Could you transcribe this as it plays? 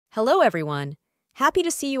Hello everyone! Happy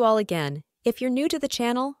to see you all again. If you're new to the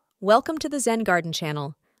channel, welcome to the Zen Garden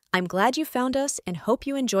channel. I'm glad you found us and hope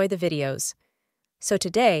you enjoy the videos. So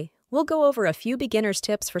today, we'll go over a few beginner's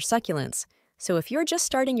tips for succulents. So if you're just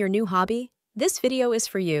starting your new hobby, this video is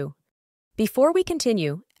for you. Before we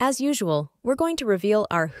continue, as usual, we're going to reveal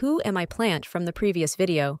our Who Am I plant from the previous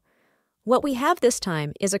video. What we have this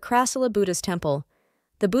time is a Crassula Buddha's temple.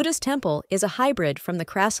 The Buddha's temple is a hybrid from the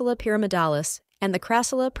Crassula pyramidalis and the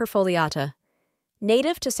Crassula perfoliata.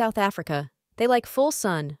 Native to South Africa, they like full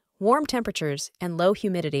sun, warm temperatures, and low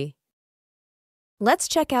humidity. Let's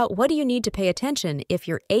check out what do you need to pay attention if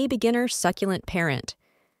you're a beginner succulent parent.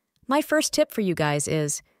 My first tip for you guys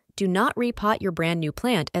is, do not repot your brand new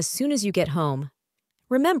plant as soon as you get home.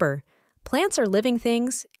 Remember, plants are living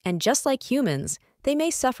things, and just like humans, they may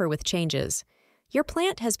suffer with changes. Your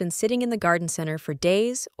plant has been sitting in the garden center for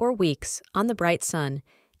days or weeks on the bright sun,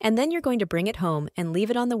 and then you're going to bring it home and leave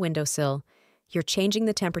it on the windowsill. You're changing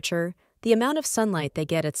the temperature, the amount of sunlight they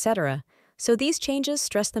get, etc. So these changes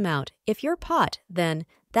stress them out. If you're pot, then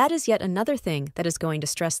that is yet another thing that is going to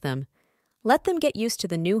stress them. Let them get used to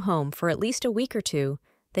the new home for at least a week or two,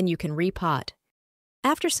 then you can repot.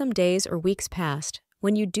 After some days or weeks passed,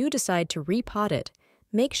 when you do decide to repot it,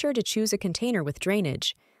 make sure to choose a container with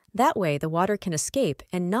drainage. That way the water can escape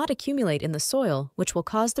and not accumulate in the soil, which will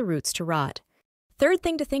cause the roots to rot. Third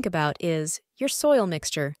thing to think about is your soil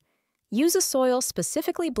mixture. Use a soil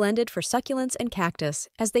specifically blended for succulents and cactus,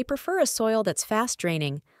 as they prefer a soil that's fast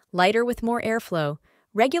draining, lighter with more airflow.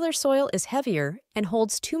 Regular soil is heavier and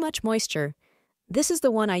holds too much moisture. This is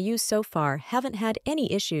the one I use so far, haven't had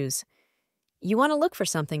any issues. You want to look for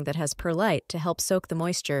something that has perlite to help soak the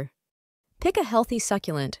moisture. Pick a healthy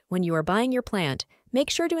succulent. When you are buying your plant,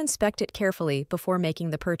 make sure to inspect it carefully before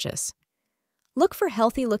making the purchase. Look for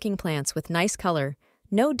healthy-looking plants with nice color,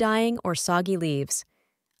 no dying or soggy leaves.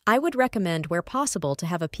 I would recommend, where possible, to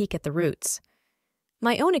have a peek at the roots.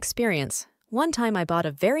 My own experience, one time I bought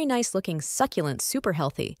a very nice-looking succulent, super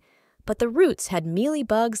healthy, but the roots had mealy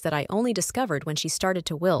bugs that I only discovered when she started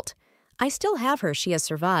to wilt. I still have her, she has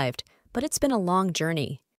survived, but it's been a long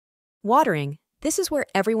journey. Watering, this is where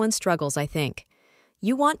everyone struggles, I think.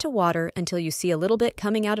 You want to water until you see a little bit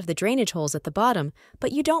coming out of the drainage holes at the bottom,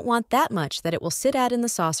 but you don't want that much that it will sit in the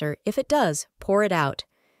saucer. If it does, pour it out.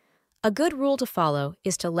 A good rule to follow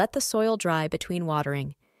is to let the soil dry between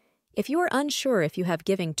watering. If you are unsure if you have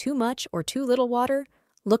giving too much or too little water,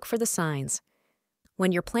 look for the signs.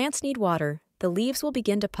 When your plants need water, the leaves will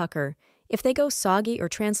begin to pucker. If they go soggy or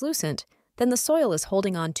translucent, then the soil is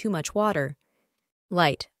holding on too much water.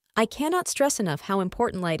 Light. I cannot stress enough how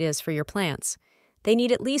important light is for your plants. They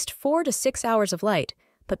need at least 4 to 6 hours of light,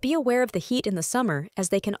 but be aware of the heat in the summer, as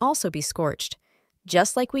they can also be scorched.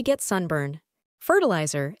 Just like we get sunburn.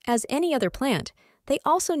 Fertilizer, as any other plant, they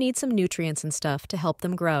also need some nutrients and stuff to help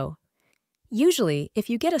them grow. Usually, if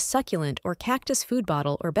you get a succulent or cactus food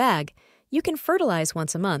bottle or bag, you can fertilize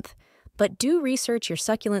once a month, but do research your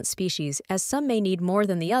succulent species, as some may need more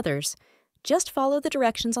than the others. Just follow the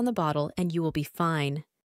directions on the bottle and you will be fine.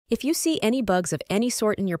 If you see any bugs of any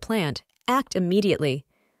sort in your plant, act immediately.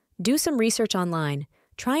 Do some research online.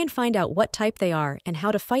 Try and find out what type they are and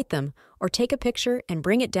how to fight them, or take a picture and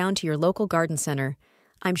bring it down to your local garden center.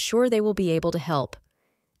 I'm sure they will be able to help.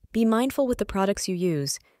 Be mindful with the products you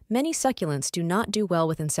use. Many succulents do not do well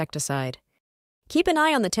with insecticide. Keep an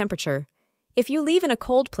eye on the temperature. If you leave in a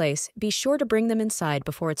cold place, be sure to bring them inside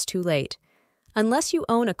before it's too late. Unless you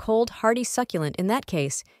own a cold, hardy succulent, in that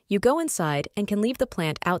case, you go inside and can leave the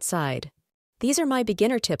plant outside. These are my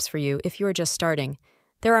beginner tips for you if you are just starting.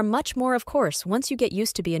 There are much more, of course, once you get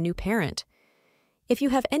used to be a new parent. If you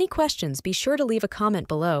have any questions, be sure to leave a comment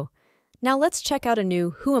below. Now let's check out a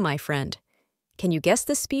new Who Am I friend. Can you guess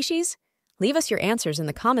this species? Leave us your answers in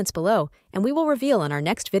the comments below, and we will reveal in our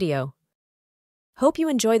next video. Hope you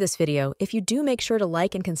enjoy this video. If you do, make sure to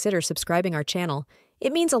like and consider subscribing our channel.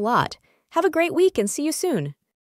 It means a lot. Have a great week and see you soon.